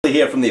Wesley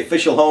here from the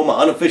official home of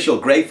unofficial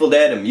Grateful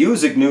Dead and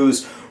music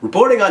news,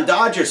 reporting on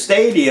Dodger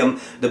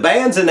Stadium. The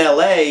band's in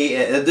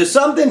LA. There's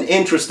something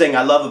interesting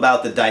I love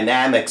about the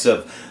dynamics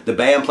of the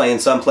band playing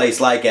someplace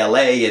like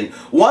LA, and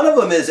one of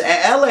them is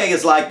LA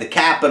is like the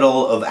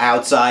capital of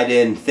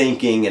outside-in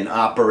thinking and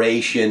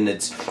operation.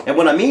 And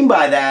what I mean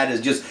by that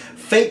is just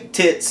fake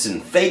tits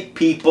and fake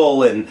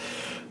people, and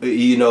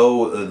you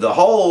know, the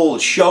whole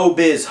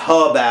showbiz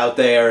hub out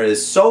there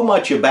is so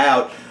much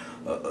about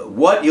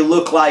what you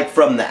look like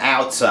from the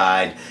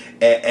outside.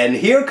 And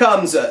here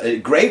comes a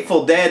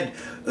Grateful Dead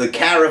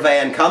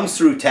caravan comes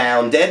through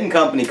town. Dead and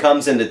Company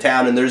comes into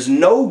town, and there's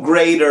no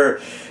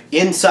greater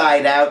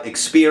inside-out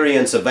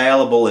experience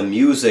available in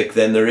music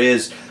than there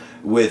is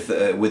with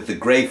the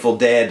Grateful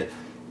Dead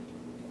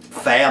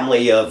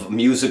family of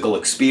musical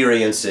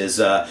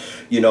experiences.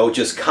 You know,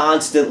 just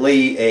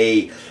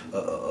constantly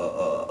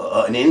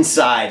an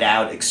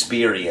inside-out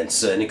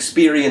experience, an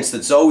experience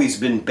that's always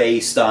been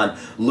based on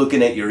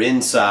looking at your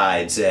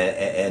insides,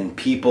 and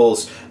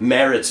people's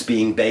merits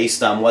being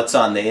based on what's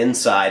on the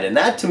inside. And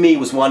that to me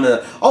was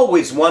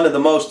always one of the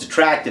most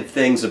attractive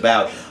things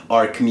about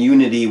our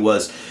community,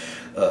 was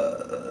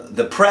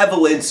the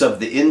prevalence of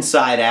the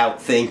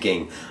inside-out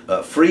thinking,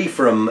 free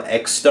from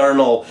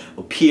external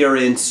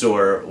appearance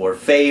or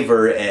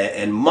favor,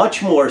 and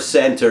much more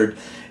centered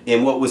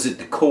in what was at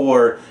the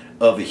core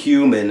of a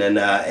human. And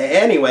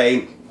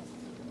anyway,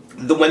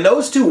 when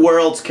those two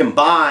worlds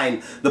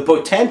combine, the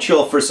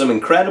potential for some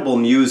incredible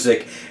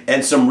music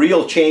and some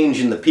real change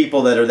in the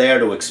people that are there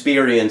to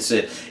experience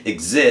it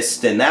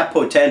exists, and that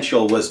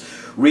potential was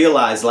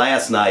realized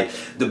last night.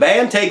 The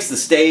band takes the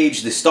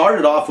stage. They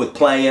started off with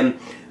playing.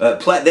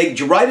 They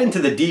right into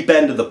the deep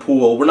end of the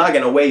pool. We're not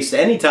going to waste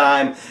any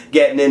time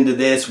getting into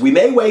this. We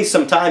may waste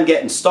some time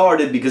getting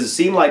started because it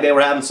seemed like they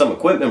were having some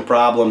equipment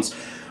problems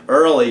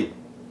early.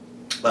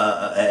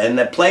 And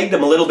that plagued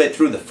them a little bit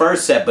through the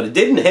first set, but it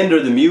didn't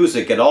hinder the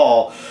music at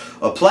all.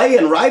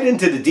 Playing right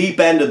into the deep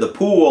end of the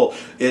pool,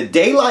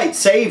 daylight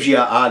saves you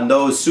on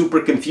those super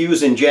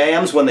confusing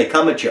jams when they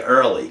come at you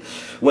early.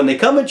 When they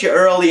come at you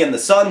early and the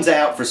sun's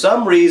out, for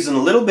some reason,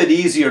 a little bit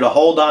easier to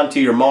hold on to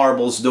your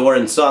marbles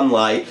during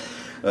sunlight.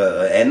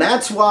 And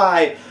that's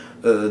why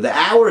the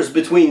hours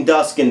between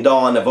dusk and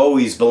dawn have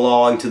always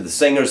belonged to the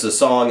singers of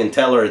song and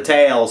teller of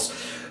tales.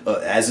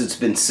 As it's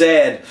been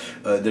said,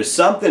 there's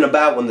something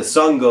about when the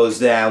sun goes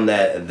down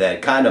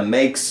that kind of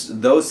makes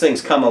those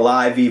things come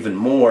alive even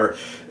more.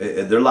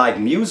 They're like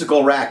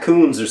musical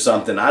raccoons or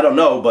something, I don't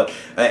know. But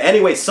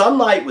anyway,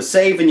 sunlight was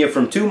saving you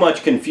from too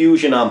much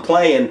confusion on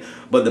playing,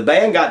 but the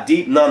band got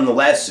deep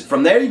nonetheless.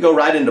 From there you go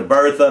right into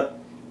Bertha.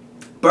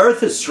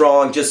 Bertha's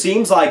strong. Just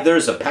seems like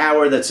there's a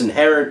power that's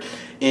inherent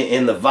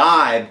in the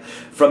vibe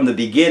from the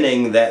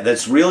beginning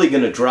that's really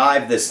going to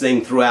drive this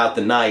thing throughout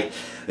the night.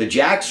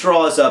 Jack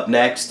Straw's up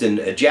next,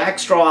 and Jack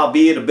Straw,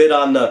 albeit a bit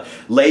on the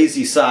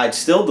lazy side,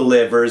 still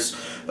delivers.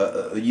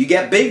 You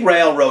get Big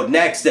Railroad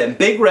next, and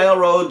Big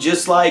Railroad,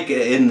 just like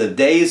in the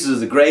days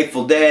of the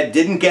Grateful Dead,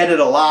 didn't get it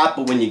a lot,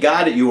 but when you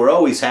got it, you were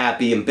always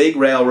happy, and Big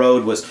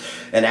Railroad was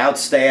an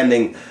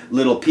outstanding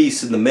little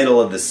piece in the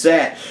middle of the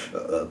set.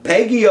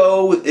 Peggy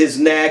O is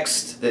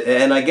next,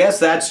 and I guess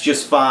that's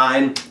just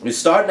fine. We're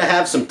starting to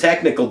have some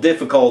technical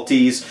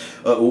difficulties.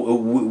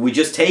 We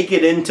just take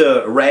it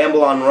into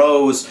Ramble on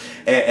Rose,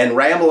 and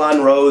Ramble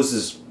on Rose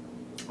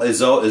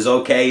is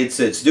okay.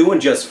 It's doing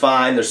just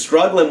fine. They're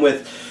struggling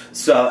with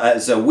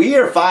so we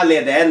are finally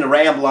at the end of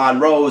Ramble on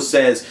Rose.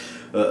 Says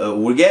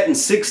we're getting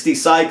 60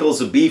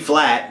 cycles of B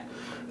flat,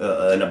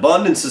 an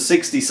abundance of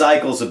 60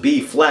 cycles of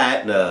B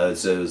flat.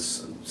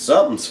 Says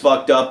something's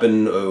fucked up,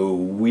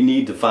 and we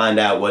need to find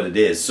out what it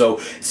is. So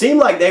it seemed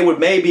like they would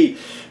maybe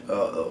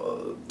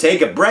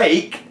take a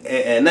break,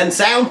 and then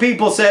sound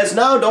people says,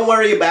 no, don't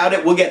worry about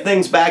it, we'll get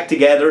things back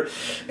together.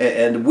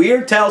 And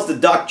Weird tells the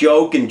duck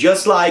joke, and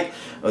just like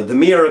the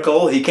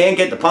Miracle, he can't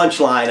get the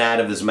punchline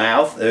out of his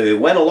mouth. It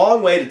went a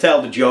long way to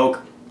tell the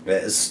joke,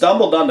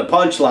 stumbled on the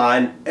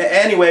punchline.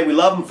 Anyway, we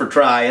love him for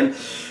trying.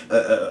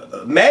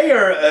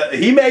 Mayor,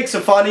 he makes a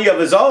funny of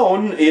his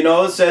own, you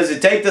know, says,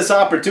 take this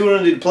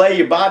opportunity to play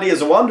your body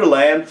as a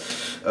wonderland.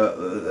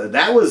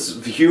 That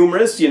was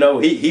humorous, you know,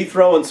 he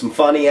throwing some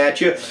funny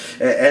at you.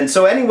 And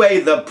so anyway,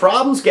 the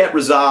problems get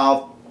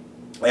resolved,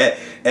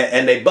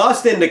 and they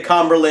bust into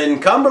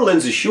Cumberland.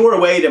 Cumberland's a sure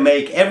way to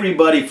make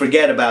everybody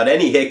forget about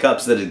any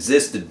hiccups that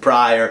existed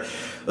prior.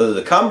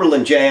 The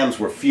Cumberland jams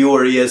were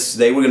furious.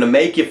 They were going to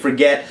make you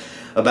forget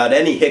about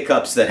any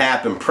hiccups that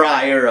happened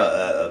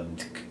prior.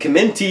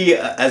 Caminti,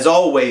 as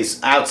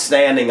always,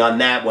 outstanding on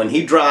that one.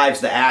 He drives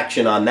the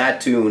action on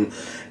that tune,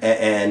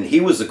 and he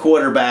was the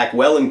quarterback,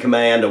 well in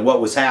command of what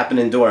was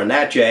happening during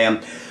that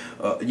jam.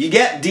 You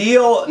get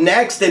Deal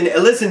next, and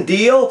listen,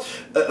 Deal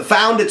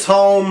found its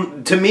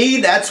home. To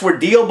me, that's where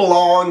Deal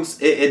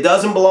belongs. It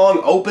doesn't belong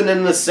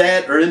opening the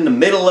set or in the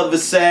middle of the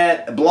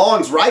set. It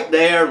belongs right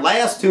there,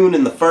 last tune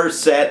in the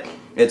first set.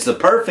 It's the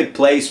perfect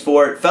place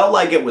for it. Felt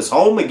like it was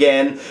home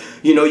again.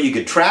 You know, you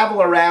could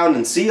travel around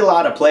and see a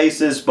lot of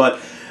places,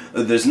 but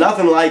there's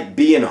nothing like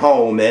being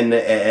home,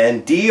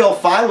 and Deal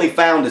finally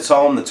found its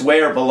home. That's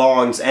where it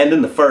belongs.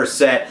 Ending the first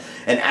set,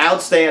 an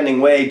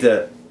outstanding way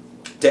to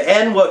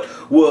end what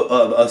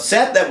a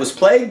set that was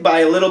plagued by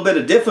a little bit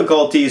of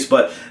difficulties,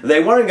 but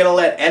they weren't going to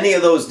let any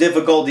of those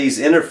difficulties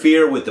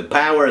interfere with the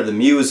power of the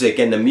music,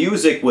 and the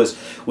music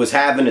was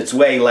having its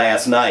way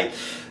last night.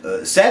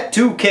 Set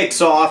 2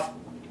 kicks off.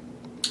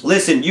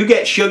 Listen, you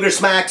get Sugar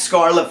Smack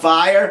Scarlet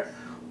Fire.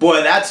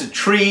 Boy, that's a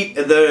treat.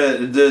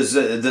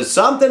 There's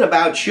something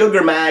about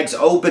Sugar Mag's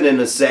opening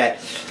a set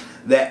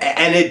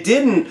and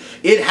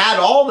it had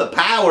all the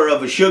power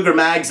of a Sugar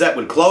Mags that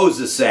would close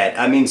the set.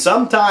 I mean,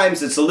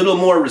 sometimes it's a little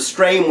more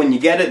restrained when you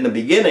get it in the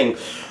beginning,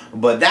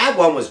 but that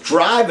one was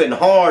driving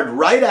hard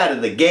right out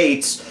of the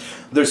gates.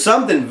 There's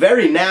something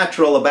very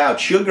natural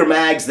about Sugar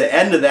Mags, the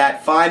end of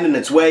that, finding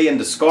its way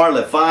into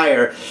Scarlet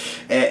Fire,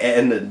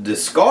 and the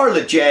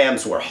Scarlet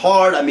Jams were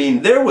hard. I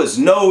mean, there was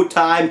no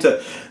time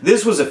to...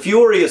 This was a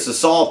furious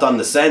assault on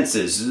the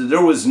senses.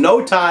 There was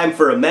no time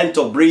for a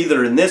mental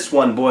breather in this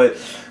one, boy.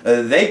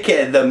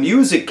 The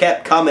music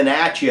kept coming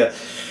at you.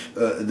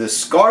 The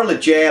Scarlet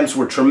Jams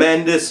were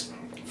tremendous.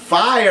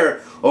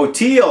 Fire,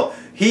 O'Teal,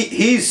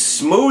 he's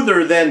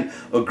smoother than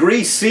a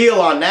grease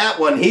seal on that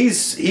one.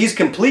 He's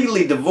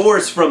completely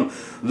divorced from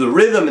the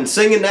rhythm and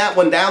singing that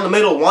one down the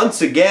middle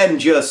once again,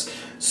 just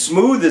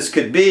smooth as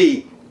could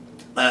be.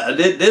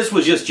 This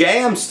was just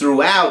jams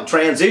throughout.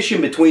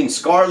 Transition between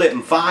Scarlet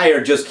and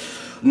Fire, just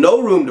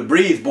no room to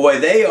breathe. Boy,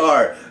 they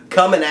are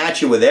coming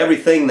at you with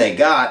everything they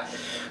got.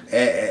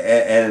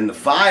 And the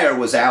Fire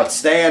was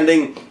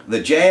outstanding.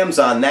 The jams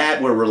on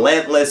that were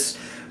relentless.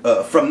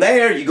 From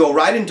there, you go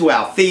right into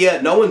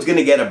Althea. No one's going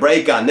to get a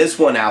break on this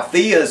one.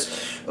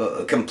 Althea's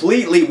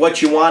completely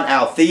what you want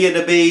Althea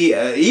to be.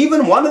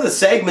 Even one of the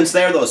segments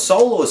there, those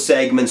solo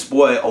segments,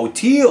 boy,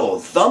 O'Teal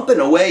thumping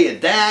away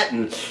at that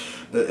and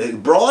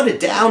brought it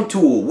down to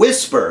a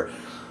whisper.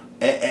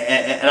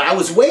 And I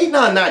was waiting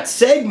on that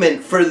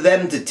segment for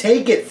them to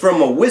take it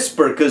from a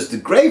whisper, because the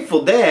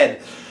Grateful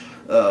Dead,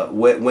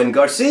 when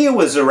Garcia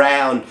was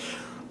around,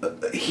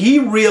 he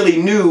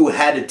really knew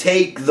how to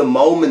take the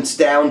moments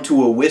down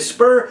to a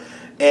whisper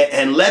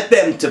and let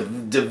them to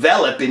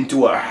develop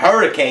into a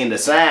hurricane of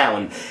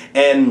sound.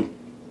 And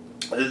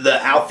the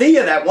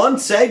Althea, that one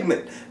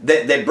segment,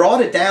 they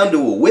brought it down to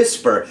a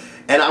whisper,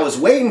 and I was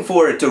waiting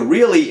for it to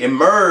really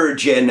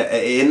emerge, and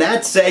in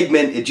that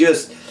segment it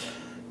just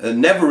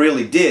never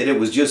really did. It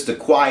was just a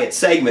quiet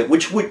segment,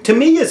 which to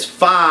me is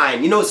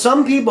fine. You know,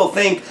 some people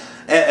think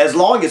as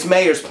long as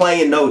Mayer's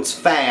playing notes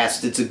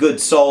fast, it's a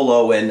good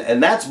solo,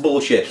 and that's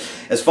bullshit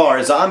as far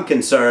as I'm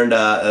concerned.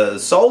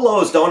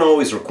 Solos don't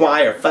always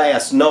require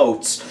fast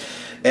notes,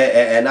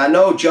 and I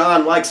know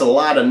John likes a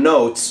lot of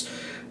notes.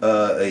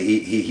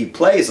 He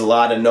plays a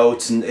lot of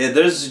notes, and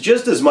there's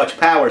just as much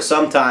power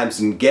sometimes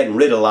in getting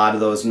rid of a lot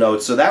of those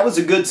notes. So that was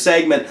a good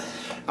segment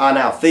on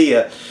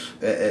Althea.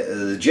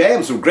 The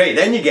jams were great.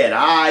 Then you get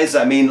Eyes.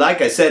 I mean,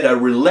 like I said, a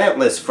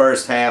relentless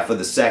first half of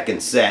the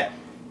second set.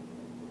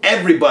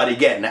 Everybody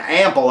getting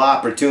ample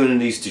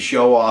opportunities to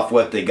show off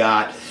what they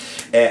got.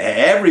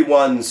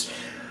 Everyone's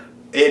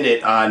in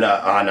it on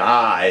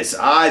Eyes.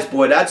 Eyes,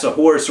 boy, that's a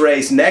horse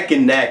race, neck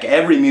and neck.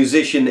 Every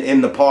musician in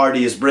the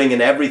party is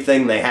bringing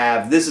everything they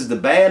have. This is the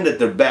band at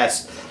their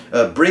best,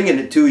 bringing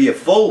it to you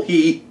full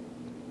heat.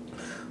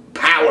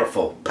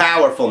 Powerful,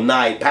 powerful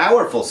night,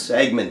 powerful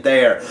segment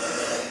there.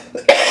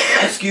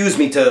 Excuse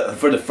me,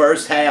 for the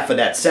first half of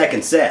that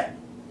second set.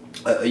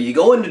 You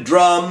go into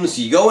drums,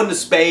 you go into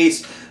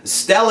space.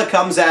 Stella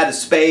comes out of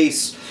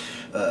space.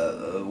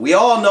 We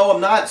all know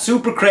I'm not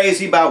super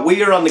crazy about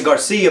Weir on the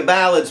Garcia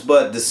ballads,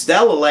 but the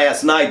Stella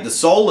last night, the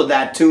soul of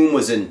that tune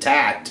was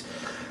intact.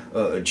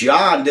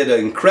 John did an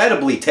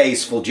incredibly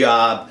tasteful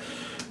job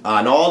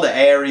on all the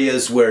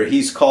areas where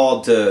he's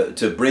called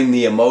to bring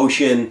the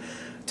emotion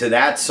to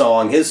that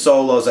song. His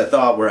solos, I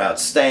thought, were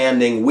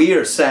outstanding.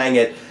 Weir sang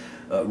it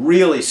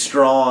really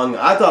strong.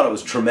 I thought it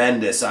was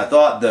tremendous. I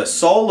thought the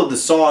soul of the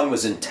song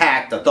was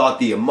intact. I thought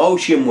the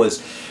emotion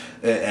was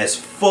as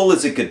full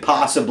as it could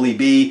possibly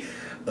be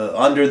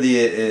under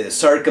the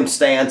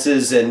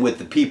circumstances and with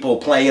the people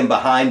playing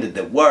behind it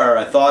that were.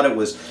 I thought it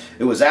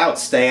was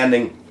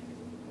outstanding.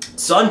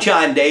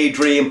 Sunshine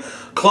Daydream,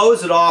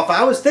 close it off.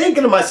 I was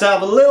thinking to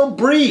myself, a little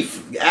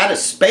brief, out of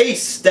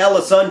space,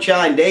 Stella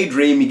Sunshine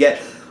Daydream. You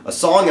get a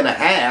song and a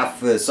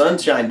half.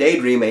 Sunshine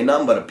Daydream ain't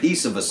nothing but a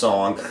piece of a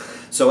song.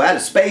 So out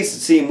of space, it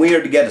seemed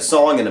weird to get a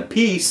song and a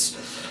piece.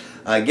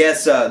 I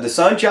guess the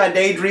Sunshine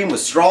Daydream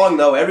was strong,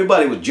 though.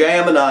 Everybody was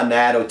jamming on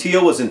that.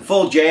 O'Teal was in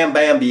full jam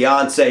band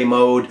Beyonce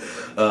mode.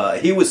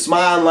 He was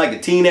smiling like a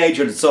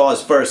teenager that saw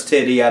his first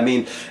titty. I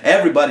mean,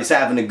 everybody's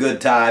having a good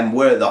time,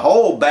 where the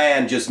whole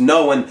band just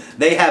knowing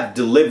they have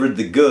delivered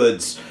the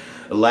goods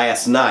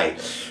last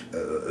night.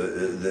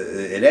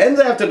 It ends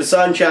after the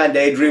Sunshine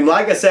Daydream.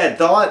 Like I said,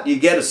 thought you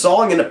get a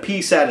song and a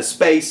piece out of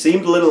space.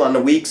 Seemed a little on the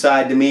weak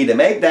side to me. To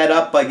make that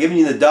up by giving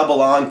you the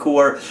double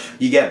encore,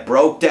 you get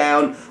Broke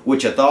Down,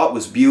 which I thought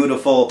was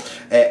beautiful,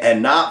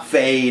 and Not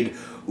Fade,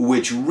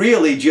 which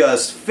really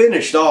just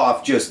finished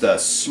off just a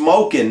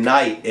smoking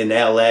night in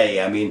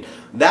LA. I mean,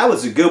 that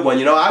was a good one.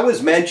 You know, I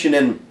was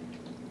mentioning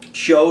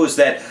shows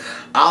that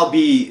I'll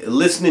be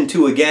listening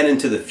to again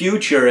into the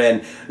future,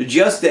 and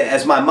just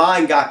as my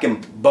mind got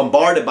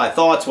bombarded by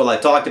thoughts while I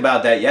talked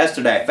about that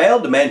yesterday, I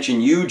failed to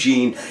mention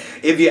Eugene.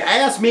 If you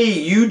ask me,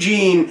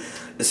 Eugene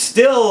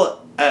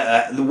still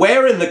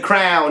wearing the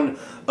crown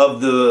of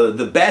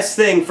the best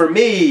thing for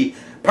me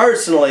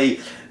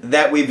personally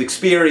that we've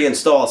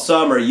experienced all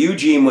summer.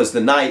 Eugene was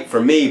the night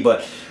for me,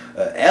 but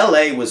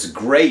LA was a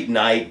great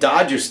night.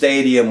 Dodger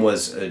Stadium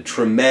was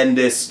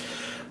tremendous.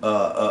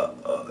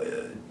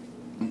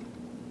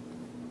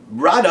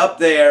 Right up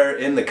there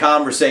in the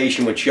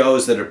conversation with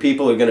shows that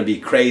people are going to be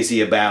crazy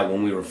about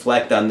when we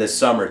reflect on this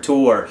summer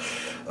tour.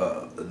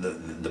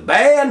 The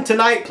band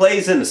tonight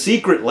plays in the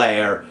secret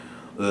lair.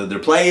 They're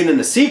playing in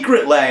the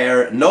secret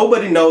lair.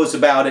 Nobody knows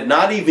about it,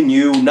 not even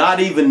you,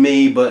 not even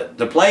me, but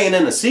they're playing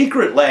in a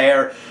secret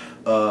lair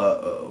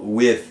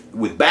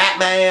with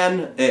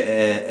Batman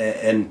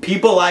and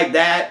people like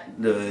that.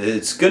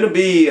 It's going to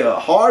be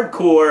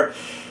hardcore.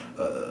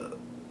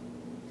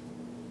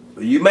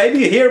 You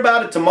maybe hear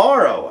about it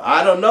tomorrow.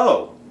 I don't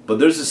know. But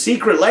there's a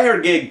secret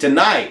lair gig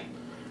tonight.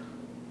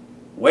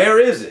 Where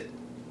is it?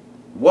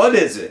 What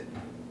is it?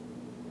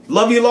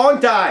 Love you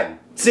long time.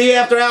 See you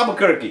after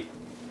Albuquerque.